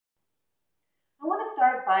want to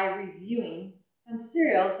start by reviewing some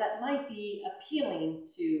cereals that might be appealing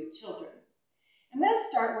to children. I'm going to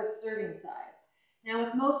start with serving size. Now,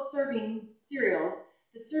 with most serving cereals,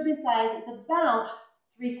 the serving size is about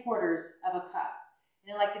 3/4 of a cup.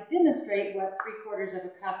 And I'd like to demonstrate what 3/4 of a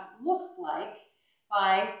cup looks like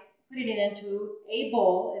by putting it into a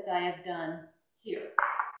bowl, as I have done here.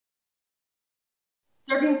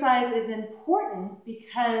 Serving size is important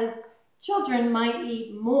because children might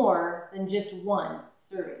eat more than just one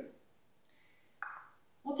serving.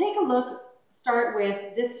 We'll take a look, start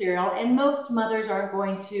with this cereal, and most mothers aren't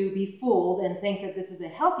going to be fooled and think that this is a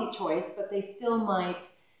healthy choice, but they still might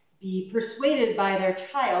be persuaded by their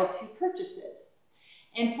child to purchase this.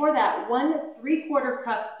 And for that 1 3/4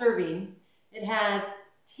 cup serving, it has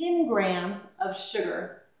 10 grams of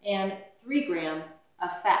sugar and 3 grams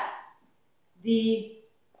of fat. The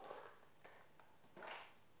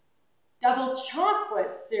double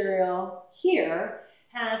chocolate cereal here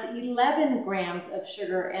has 11 grams of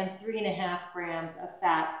sugar and 3.5 grams of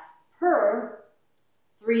fat per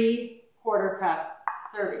 3/4 cup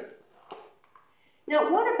serving.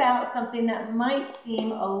 Now, what about something that might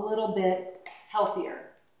seem a little bit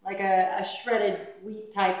healthier, like a shredded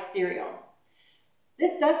wheat type cereal?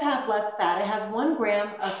 This does have less fat. It has 1 gram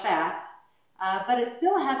of fat, but it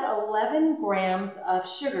still has 11 grams of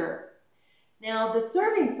sugar. Now, the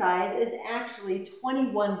serving size is actually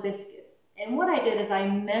 21 biscuits. And what I did is I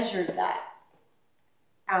measured that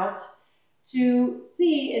out to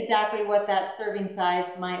see exactly what that serving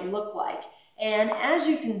size might look like. And as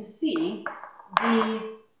you can see,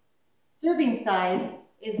 the serving size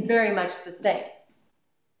is very much the same.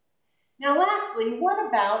 Now, lastly, what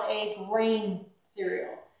about a grain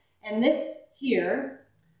cereal? And this here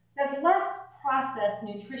says less processed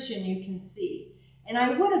nutrition, you can see. And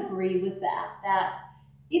I would agree with that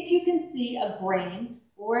if you can see a grain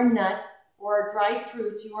or a nut or a dried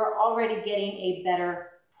fruit, you are already getting a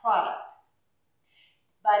better product.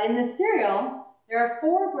 But in the cereal, there are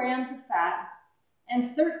 4 grams of fat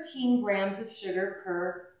and 13 grams of sugar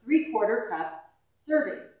per 3/4 cup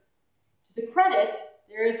serving. To the credit,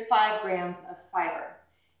 there is 5 grams of fiber.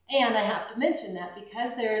 And I have to mention that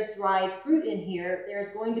because there is dried fruit in here, there's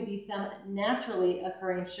going to be some naturally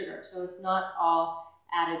occurring sugar. So it's not all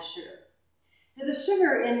added sugar. So the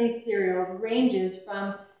sugar in these cereals ranges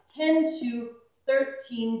from 10 to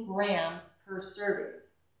 13 grams per serving.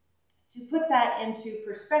 To put that into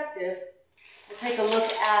perspective, we'll take a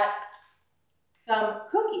look at some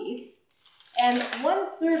cookies. And 1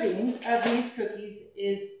 serving of these cookies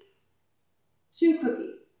is 2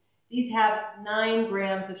 cookies. These have 9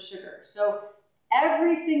 grams of sugar. So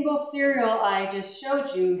every single cereal I just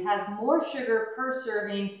showed you has more sugar per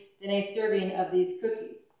serving than a serving of these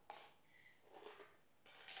cookies.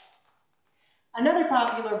 Another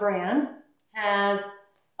popular brand has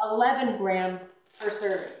 11 grams per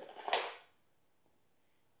serving.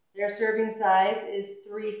 Their serving size is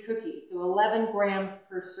 3 cookies, so 11 grams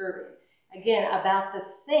per serving. Again, about the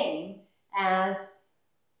same as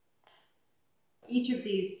each of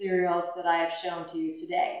these cereals that I have shown to you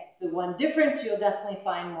today. The one difference, you'll definitely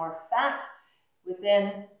find more fat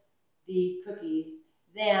within the cookies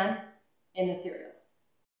than in the cereals.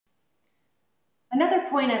 Another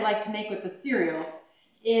point I'd like to make with the cereals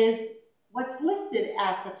is what's listed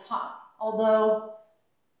at the top. Although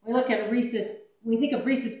we look at Reese's, when we think of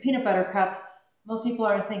Reese's peanut butter cups, most people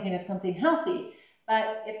aren't thinking of something healthy.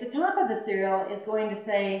 But if the top of the cereal is going to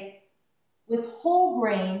say with whole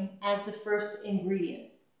grain as the first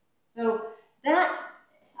ingredient. So that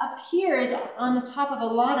appears on the top of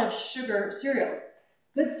a lot of sugar cereals.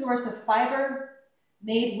 Good source of fiber,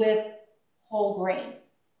 made with whole grain.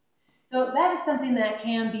 So that is something that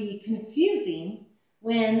can be confusing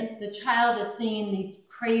when the child is seeing the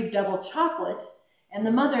Crave double chocolate and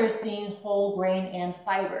the mother is seeing whole grain and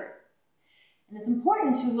fiber. And it's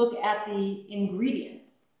important to look at the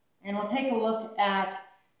ingredients. And we'll take a look at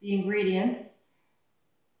the ingredients,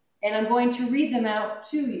 and I'm going to read them out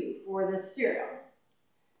to you for this cereal.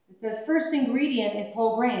 It says first ingredient is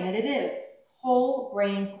whole grain, and it is. It's whole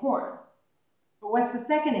grain corn. But what's the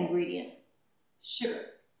second ingredient? Sugar.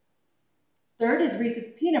 Third is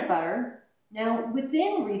Reese's peanut butter. Now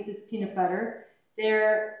within Reese's peanut butter,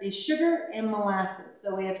 there is sugar and molasses.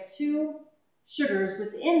 So we have 2 sugars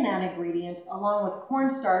within that ingredient, along with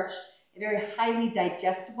cornstarch, a very highly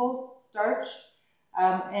digestible starch,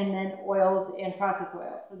 and then oils and processed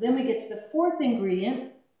oils. So then we get to the 4th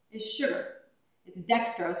ingredient is sugar. It's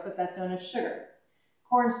dextrose, but that's known as sugar.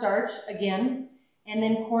 Cornstarch, again, and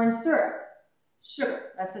then corn syrup,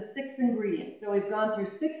 sugar. That's the 6th ingredient. So we've gone through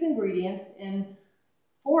 6 ingredients, and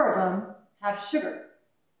 4 of them have sugar.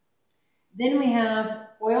 Then we have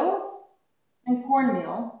oils and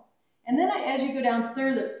cornmeal. And then as you go down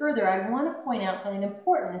further, I want to point out something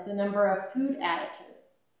important is the number of food additives.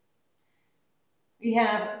 We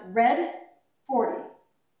have red, 40,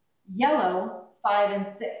 yellow, 5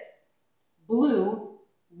 and 6, blue,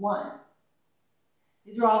 1.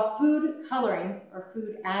 These are all food colorings or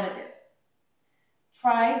food additives.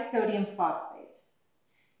 Trisodium phosphate.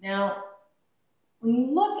 Now, when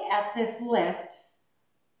you look at this list,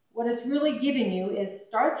 what it's really giving you is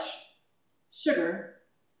starch, sugar,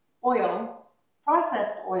 oil,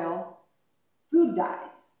 processed oil, food dyes,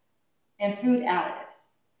 and food additives.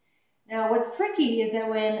 Now, what's tricky is that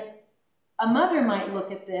when a mother might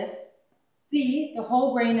look at this, see the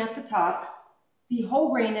whole grain at the top, see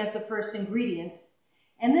whole grain as the first ingredient,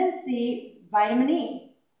 and then see vitamin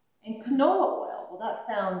E and canola oil. Well, that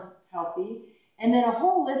sounds healthy. And then a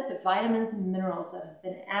whole list of vitamins and minerals that have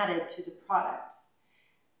been added to the product.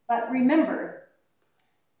 But remember,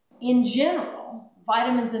 in general,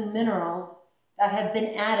 vitamins and minerals that have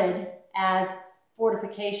been added as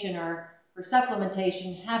fortification or for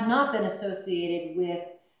supplementation have not been associated with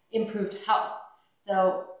improved health.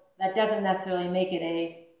 So that doesn't necessarily make it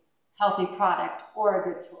a healthy product or a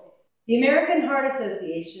good choice. The American Heart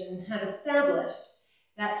Association has established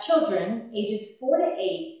that children ages 4 to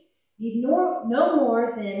 8 need no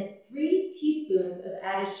more than 3 teaspoons of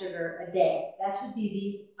added sugar a day. That should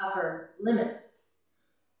be the upper limit.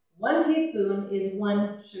 1 teaspoon is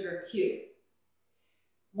 1 sugar cube.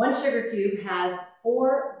 1 sugar cube has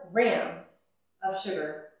 4 grams of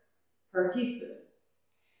sugar per teaspoon.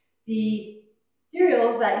 The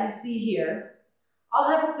cereals that you see here all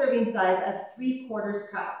have a serving size of 3/4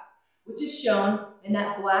 cup, which is shown in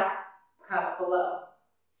that black cup below.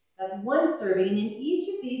 That's 1 serving, and each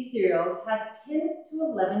of these cereals has 10 to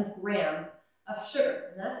 11 grams of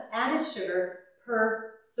sugar, and that's added sugar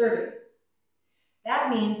per serving.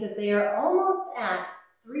 That means that they are almost at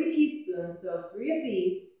 3 teaspoons, so 3 of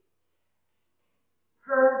these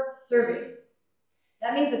per serving.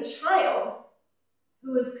 That means a child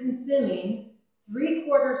who is consuming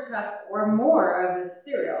 3/4 cup or more of this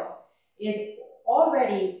cereal is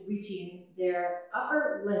already reaching their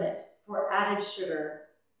upper limit for added sugar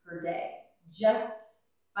per day just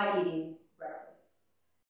by eating breakfast.